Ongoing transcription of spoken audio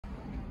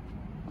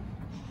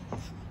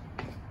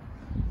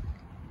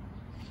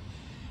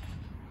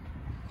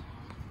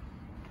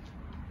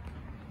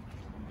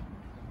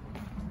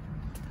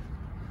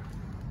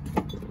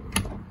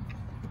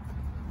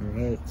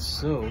Alright,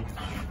 so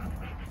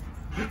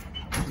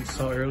you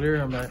saw earlier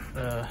I'm at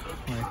my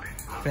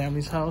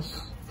family's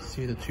house.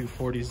 See the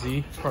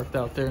 240Z parked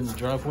out there in the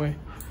driveway.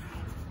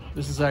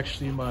 This is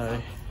actually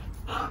my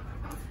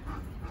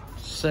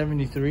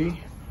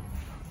 73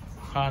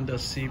 Honda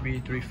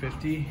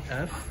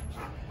CB350f.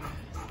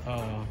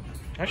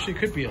 Actually, it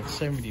could be a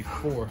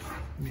 74. Let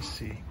me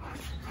see.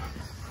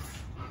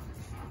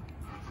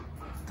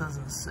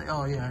 Doesn't say.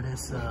 Oh yeah, it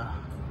is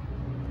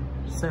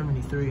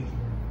 73.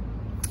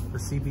 The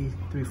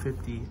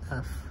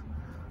CB350f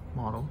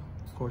model.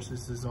 Of course,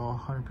 this is all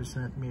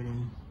 100% made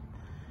in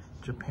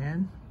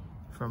Japan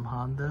from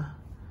Honda.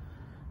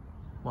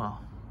 Wow,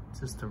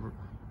 just the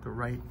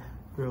right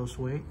gross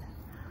weight.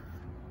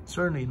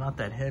 Certainly not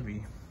that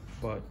heavy,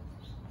 but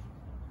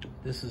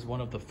this is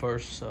one of the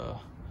first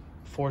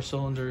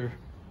 4-cylinder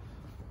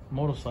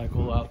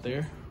motorcycle out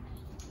there.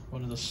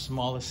 One of the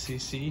smallest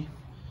CC.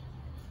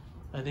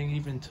 I think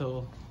even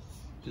till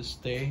this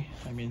day,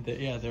 I mean,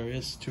 yeah, there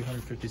is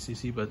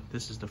 250cc, but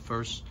this is the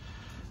first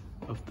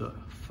of the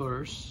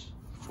first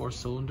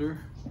 4-cylinder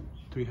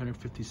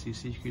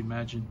 350cc. You can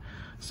imagine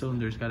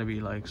cylinder's got to be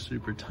like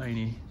super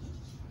tiny.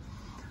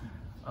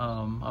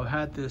 I've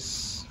had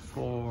this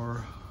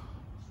for,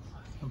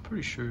 I'm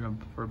pretty sure,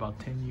 for about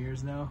 10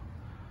 years now.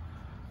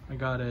 I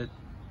got it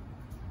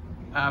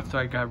after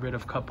I got rid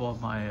of a couple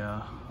of my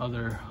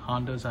other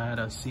Hondas. I had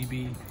a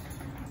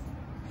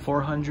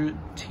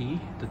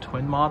CB400T, the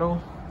twin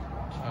model.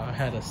 I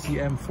had a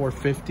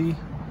CM450.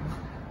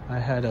 I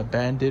had a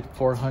Bandit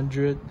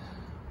 400.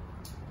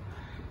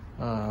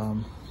 A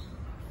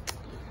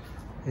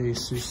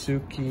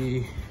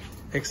Suzuki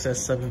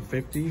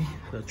XS750,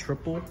 the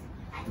triple.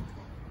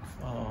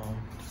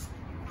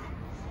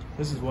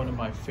 This is one of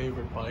my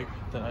favorite bikes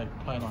that I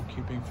plan on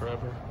keeping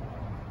forever.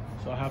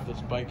 So I have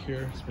this bike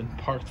here. It's been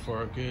parked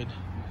for a good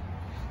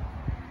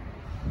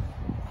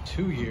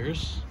 2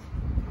 years.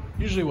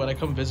 Usually when I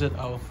come visit,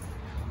 I'll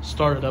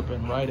start it up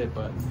and ride it,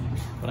 but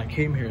when I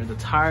came here, the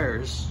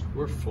tires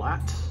were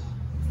flat.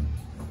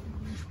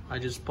 I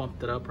just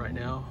pumped it up right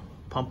now.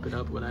 Pump it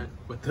up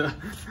with the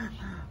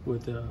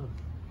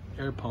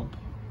air pump.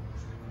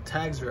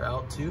 Tags are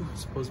out too.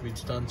 It's supposed to be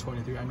done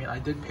 23. I mean, I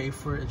did pay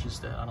for it. It's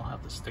just that I don't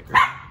have the sticker.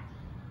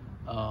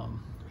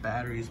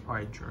 Batteries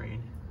probably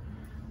drained.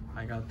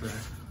 I got the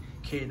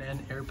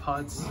K&N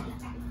AirPods.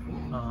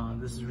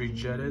 This is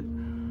rejetted.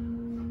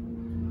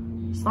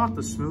 It's not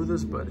the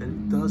smoothest, but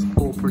it does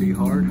pull pretty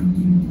hard.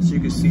 So you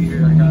can see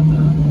here, I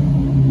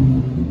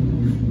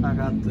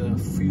got the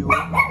fuel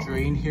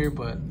drain here,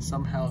 but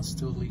somehow it's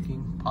still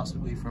leaking,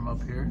 possibly from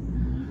up here.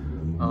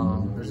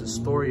 There's a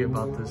story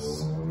about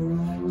this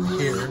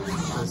here,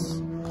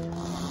 this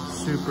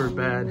super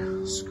bad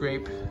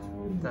scrape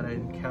that I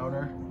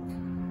encountered.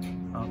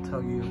 I'll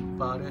tell you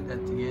about it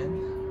at the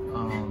end.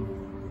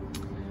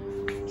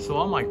 So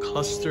all my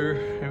cluster,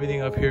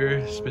 everything up here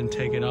has been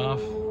taken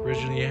off.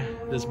 Originally,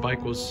 this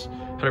bike was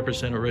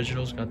 100%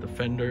 original. It's got the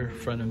fender,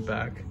 front and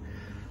back.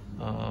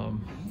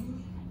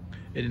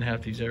 It didn't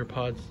have these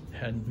AirPods. It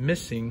had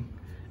missing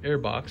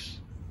airbox,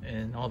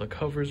 and all the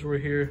covers were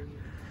here.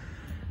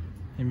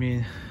 I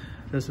mean,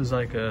 this was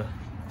like a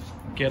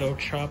ghetto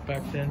shop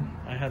back then.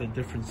 I had a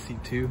different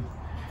seat too.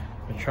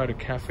 I tried to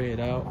cafe it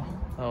out.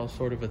 That was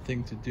sort of a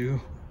thing to do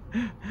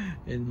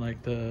in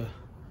like the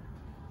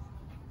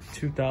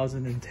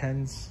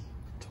 2010s,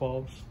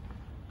 12s.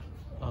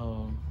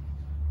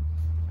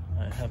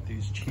 I have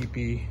these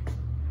cheapy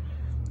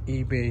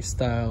eBay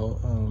style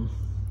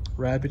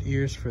rabbit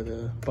ears for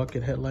the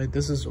bucket headlight.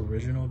 This is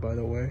original, by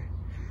the way.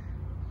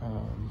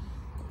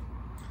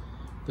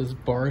 This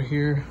bar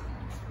here,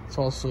 it's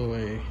also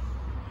a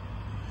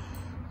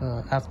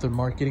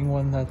aftermarketing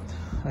one that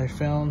I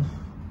found.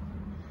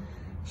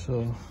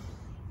 So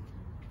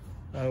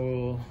I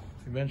will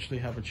eventually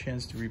have a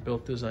chance to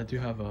rebuild this. I do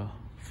have a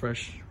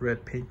fresh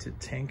red painted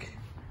tank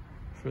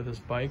for this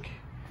bike.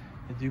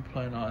 I do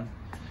plan on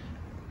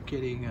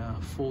getting a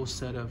full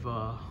set of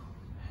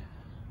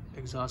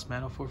exhaust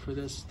manifold for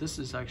this. This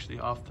is actually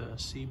off the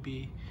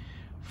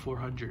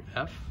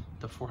CB400F,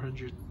 the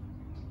 400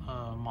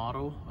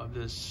 model of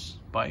this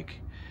bike.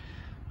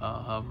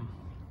 It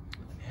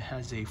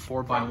has a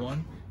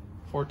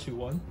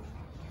 4x1.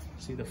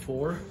 See the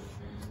 4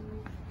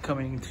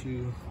 coming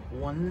to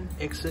one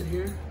exit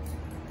here.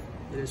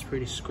 It is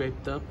pretty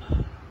scraped up,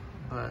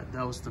 but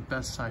that was the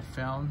best I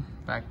found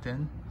back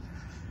then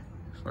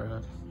for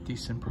a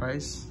decent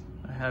price.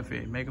 I have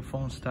a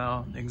megaphone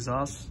style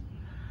exhaust.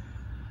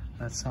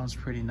 That sounds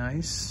pretty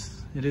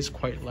nice. It is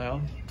quite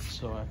loud,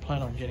 so I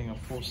plan on getting a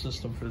full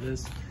system for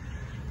this.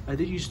 I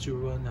did used to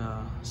run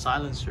a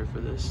silencer for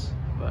this,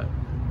 but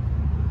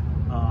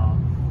I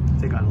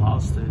think I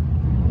lost it.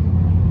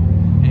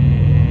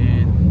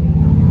 And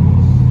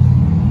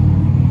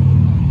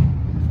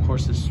of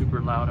course, it's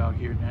super loud out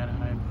here in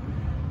Anaheim.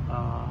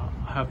 I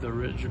have the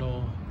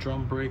original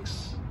drum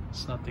brakes.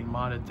 It's nothing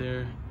modded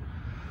there.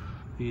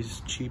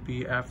 These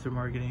cheapy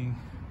aftermarketing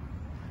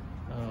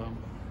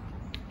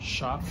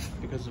shocks,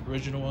 because the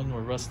original ones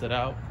were rusted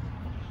out.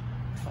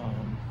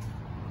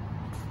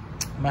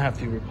 might have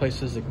to replace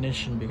this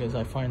ignition because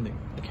I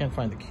can't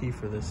find the key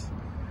for this.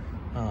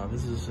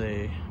 This is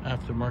a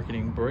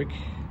aftermarket brake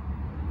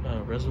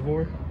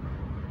reservoir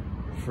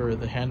for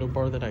the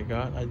handlebar that I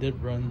got. I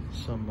did run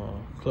some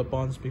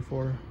clip-ons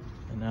before,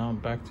 and now I'm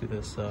back to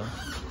this. I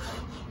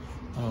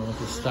don't know what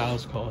this style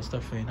is called. It's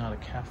definitely not a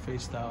cafe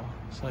style.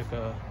 It's like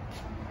a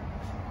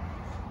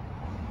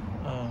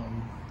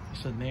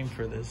it's a name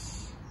for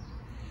this.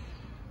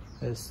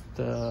 It's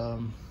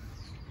the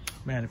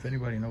man, if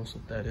anybody knows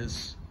what that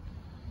is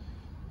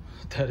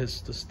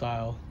the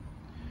style.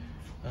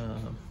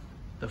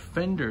 The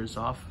fender's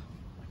off.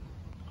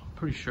 I'm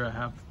pretty sure I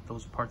have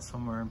those parts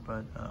somewhere,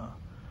 but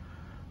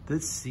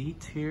this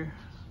seat here,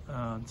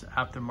 it's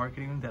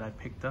aftermarket that I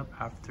picked up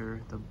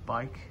after the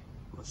bike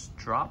was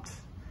dropped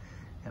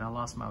and I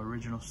lost my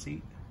original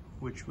seat,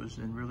 which was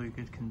in really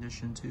good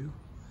condition too.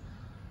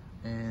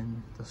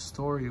 And the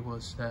story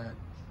was that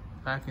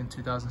back in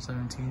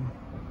 2017,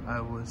 I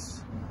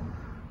was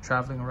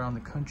traveling around the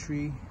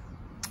country.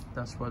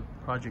 That's what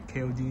Project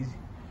KOD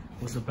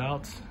was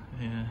about.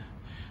 And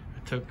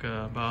it took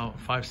about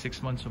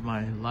 5-6 months of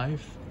my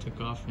life.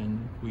 Took off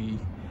and we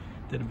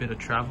did a bit of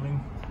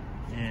traveling.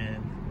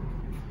 And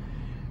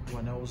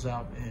when I was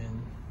out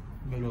in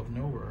the middle of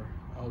nowhere,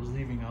 I was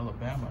leaving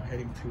Alabama,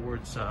 heading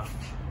towards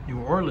New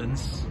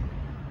Orleans.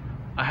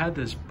 I had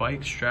this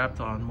bike strapped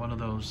on one of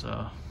those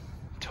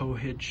tow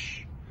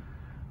hitch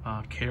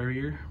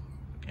carrier,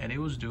 and it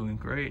was doing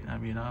great. I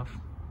mean, I've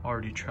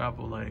already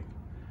traveled like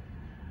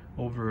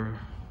over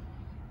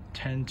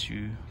 10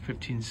 to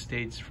 15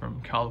 states,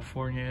 from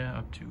California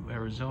up to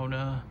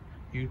Arizona,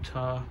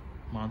 Utah,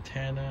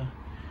 Montana,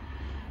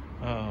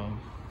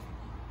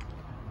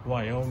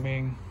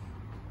 Wyoming,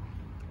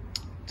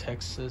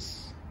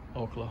 Texas,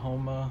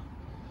 Oklahoma,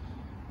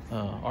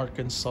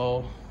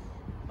 Arkansas,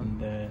 and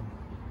then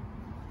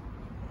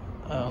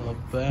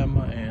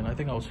Alabama, and I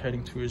think I was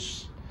heading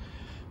towards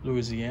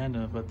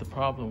Louisiana. But the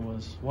problem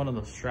was one of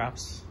the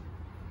straps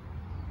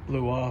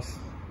blew off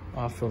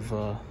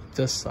of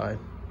this side,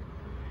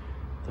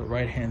 the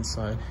right hand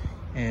side,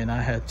 and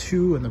I had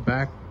two in the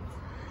back,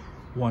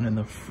 one in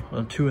the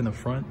two in the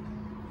front.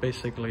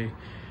 Basically,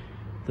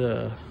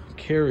 the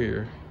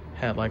carrier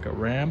had like a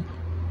ramp,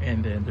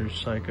 and then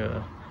there's like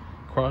a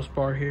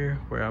crossbar here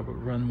where I would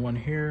run one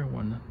here,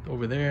 one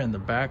over there, and the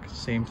back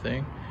same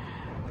thing.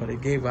 But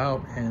it gave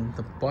out, and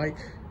the bike,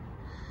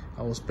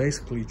 I was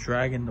basically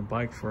dragging the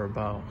bike for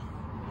about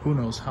who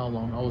knows how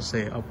long. I would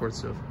say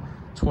upwards of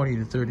 20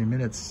 to 30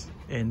 minutes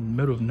in the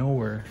middle of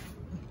nowhere,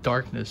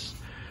 darkness.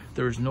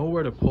 There was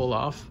nowhere to pull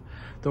off.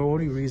 The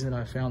only reason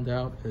I found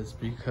out is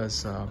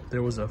because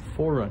there was a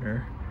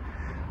 4Runner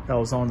that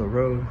was on the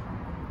road,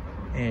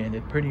 and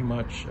it pretty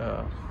much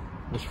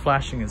was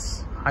flashing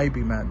its high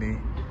beam at me.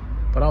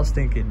 But I was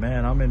thinking,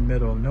 man, I'm in the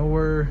middle of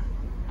nowhere.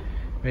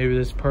 Maybe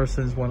this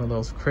person's one of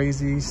those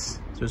crazies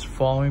just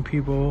following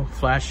people,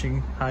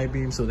 flashing high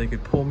beams so they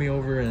could pull me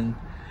over and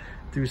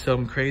do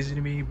something crazy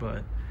to me,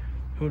 but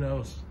who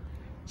knows.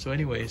 So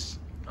anyways,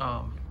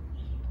 I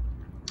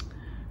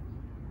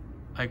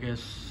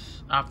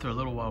guess after a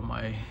little while,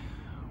 my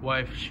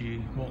wife,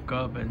 she woke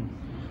up, and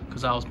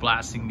because I was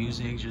blasting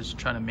music, just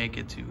trying to make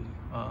it to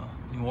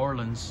New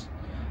Orleans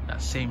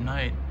that same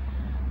night,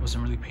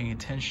 wasn't really paying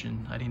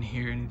attention. I didn't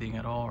hear anything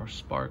at all or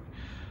spark.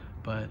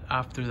 But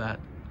after that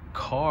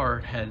car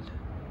had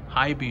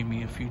high beamed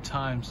me a few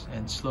times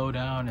and slowed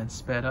down and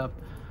sped up,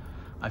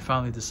 I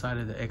finally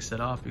decided to exit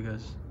off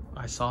because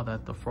I saw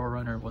that the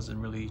 4Runner wasn't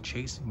really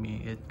chasing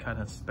me. It kind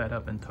of sped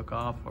up and took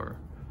off, or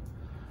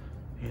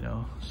you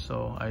know.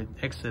 So I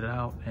exited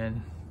out,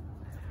 and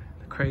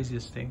the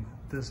craziest thing,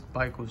 this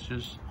bike was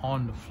just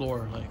on the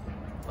floor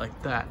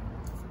like that,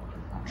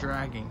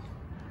 dragging,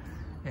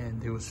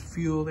 and there was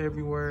fuel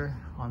everywhere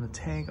on the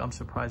tank. I'm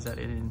surprised that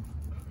it didn't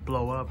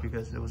blow up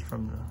because it was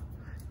from the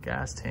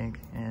gas tank,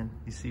 and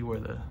you see where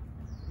the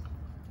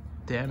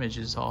damage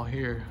is all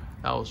here.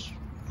 That was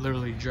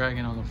literally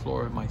dragging on the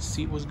floor. My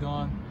seat was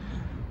gone,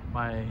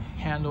 my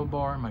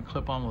handlebar, my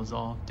clip-on was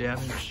all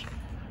damaged.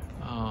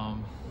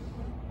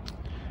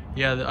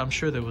 Yeah, I'm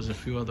sure there was a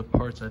few other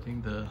parts. I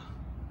think the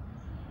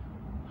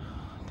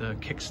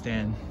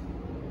kickstand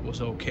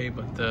was okay,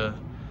 but the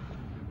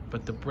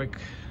brake,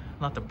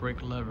 not the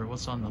brake lever,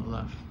 what's on the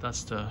left,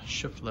 that's the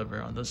shift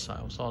lever on this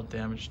side, was all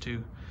damaged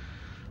too.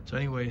 So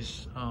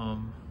anyways,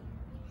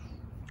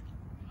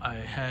 I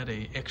had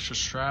a extra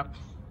strap,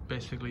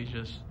 basically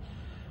just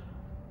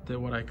did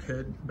what I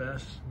could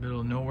best, middle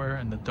of nowhere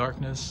in the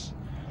darkness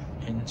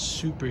in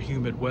super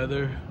humid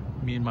weather.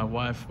 Me and my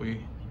wife,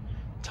 we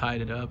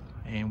tied it up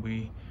and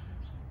we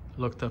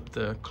looked up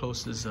the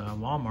closest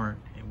Walmart,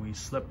 and we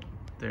slept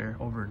there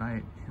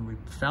overnight, and we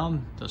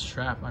found the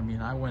strap. I mean,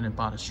 I went and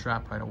bought a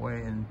strap right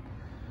away and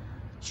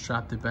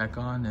strapped it back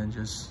on and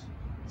just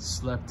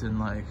slept in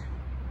like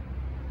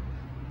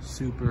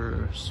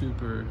super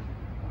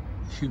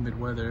humid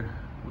weather.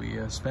 We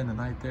spent the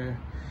night there,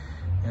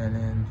 and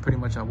then pretty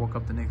much I woke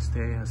up the next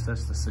day,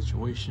 assessed the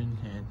situation,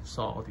 and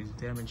saw all these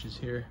damages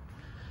here.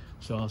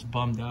 So I was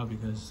bummed out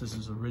because this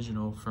is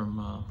original from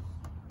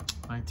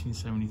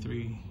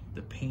 1973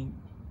 the paint,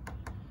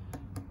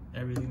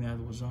 everything that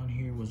was on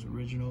here was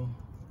original.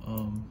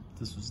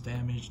 This was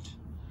damaged.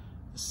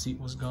 The seat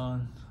was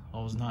gone. I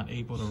was not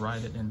able to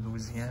ride it in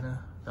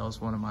Louisiana. That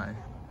was one of my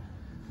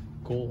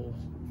goals,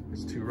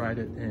 is to ride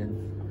it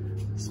in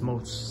as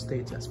most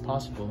states as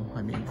possible.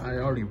 I mean, I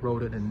already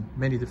rode it in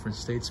many different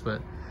states,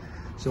 but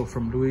so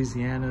from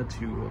Louisiana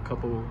to a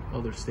couple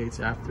other states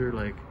after,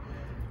 like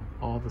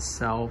all the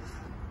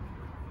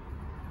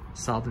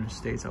southern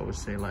states, I would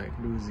say, like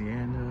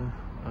Louisiana,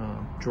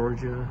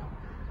 Georgia,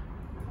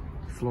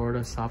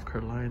 Florida, South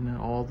Carolina,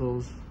 all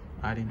those,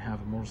 I didn't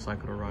have a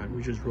motorcycle to ride.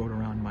 We just rode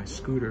around my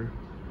scooter,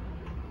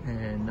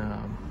 and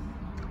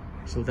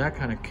so that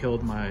kind of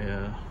killed my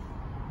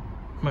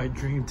my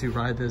dream to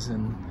ride this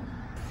in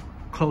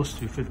close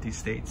to 50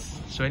 states.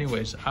 So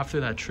anyways, after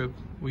that trip,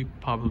 we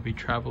probably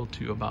traveled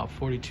to about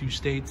 42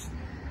 states,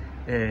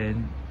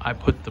 and I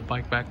put the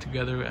bike back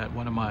together at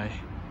one of my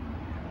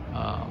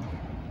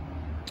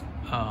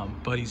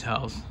buddy's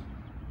house,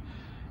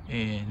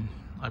 and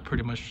I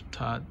pretty much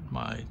taught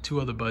my two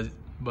other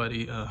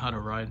buddy how to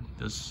ride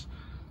this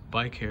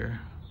bike here.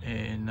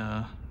 And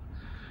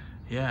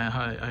yeah,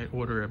 I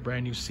ordered a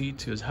brand new seat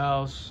to his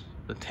house.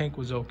 The tank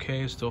was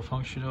okay, still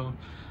functional.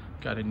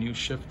 Got a new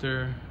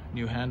shifter,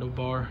 new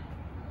handlebar.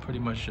 Pretty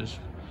much just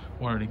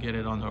wanted to get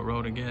it on the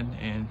road again,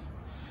 and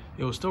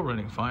it was still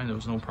running fine. There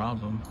was no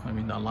problem. I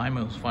mean, the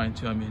alignment was fine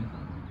too. I mean,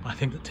 I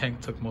think the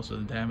tank took most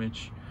of the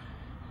damage.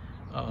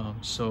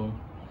 So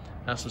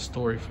that's the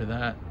story for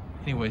that.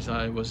 Anyways,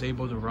 I was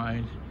able to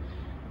ride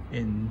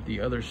in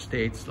the other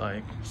states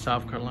like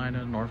South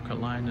Carolina, North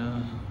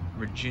Carolina,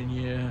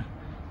 Virginia,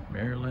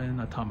 Maryland.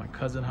 I taught my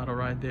cousin how to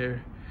ride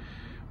there.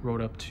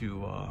 Rode up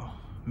to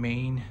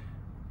Maine,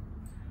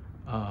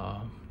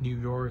 New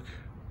York.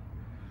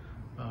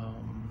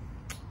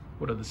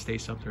 What are the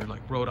states up there?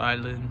 Like Rhode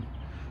Island.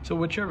 So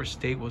whichever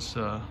state was,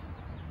 I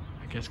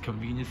guess,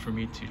 convenient for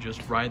me to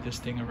just ride this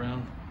thing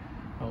around,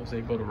 I was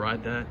able to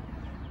ride that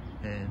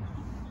and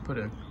put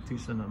a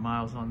decent amount of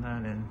miles on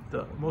that. And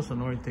the most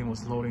annoying thing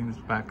was loading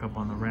this back up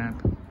on the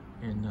ramp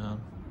in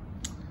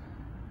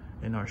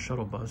our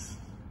shuttle bus.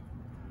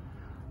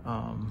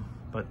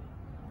 But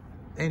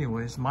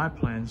anyways, my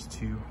plan is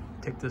to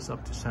take this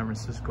up to San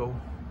Francisco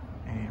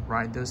and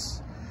ride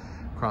this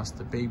across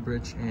the Bay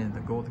Bridge and the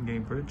Golden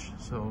Gate Bridge.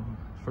 So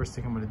first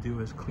thing I'm going to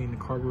do is clean the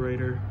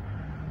carburetor,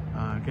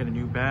 get a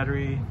new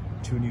battery,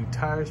 2 new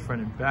tires,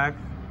 front and back,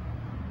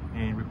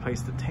 and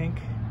replace the tank,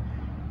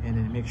 and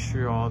then make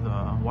sure all the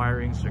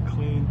wirings are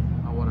clean.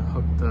 I want to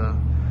hook the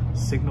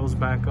signals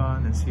back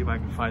on and see if I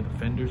can find the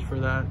fenders for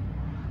that,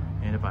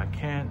 and if I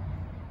can't,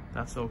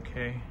 that's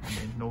okay. I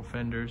mean, no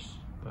fenders,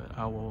 but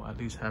I will at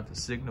least have the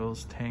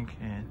signals, tank,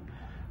 and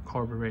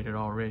carburetor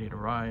all ready to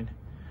ride.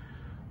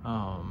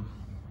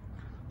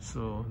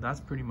 So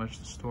that's pretty much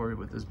the story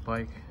with this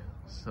bike.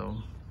 So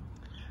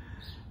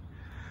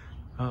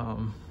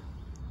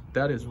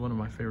that is one of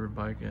my favorite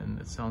bikes, and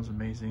it sounds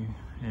amazing.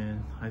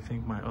 And I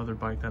think my other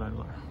bike that I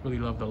really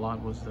loved a lot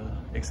was the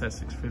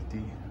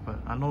XS650, but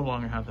I no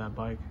longer have that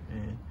bike,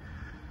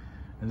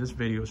 and this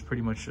video is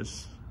pretty much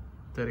just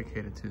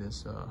dedicated to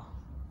this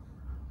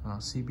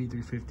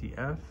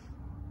CB350f.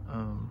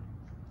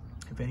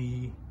 If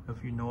any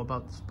of you know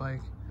about this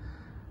bike,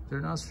 they're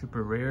not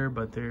super rare,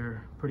 but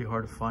they're pretty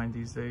hard to find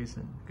these days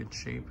in good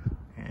shape,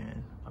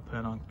 and I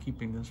plan on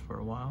keeping this for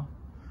a while.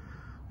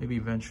 Maybe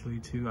eventually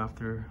too,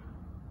 after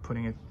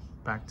putting it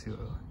back to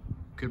a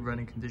good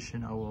running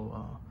condition, I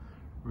will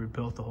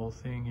rebuild the whole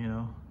thing, you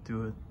know,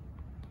 do it,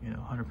 you know,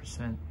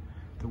 100%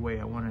 the way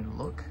I want it to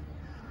look.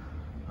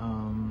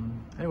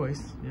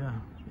 Anyways, yeah,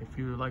 if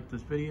you like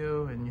this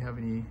video and you have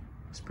any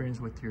experience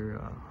with your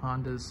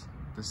Hondas,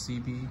 the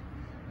CB,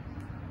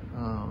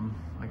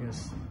 I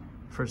guess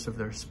first of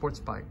their sports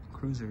bike,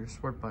 cruiser,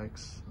 sport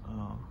bikes,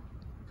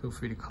 feel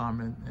free to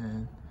comment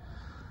and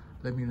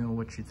let me know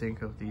what you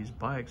think of these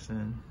bikes.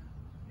 And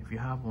if you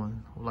have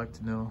one, I would like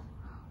to know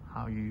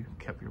how you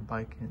kept your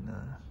bike in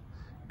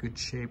good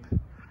shape.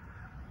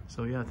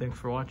 So yeah, thanks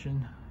for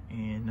watching,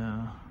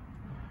 and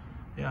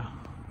yeah,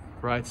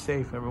 ride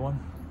safe, everyone.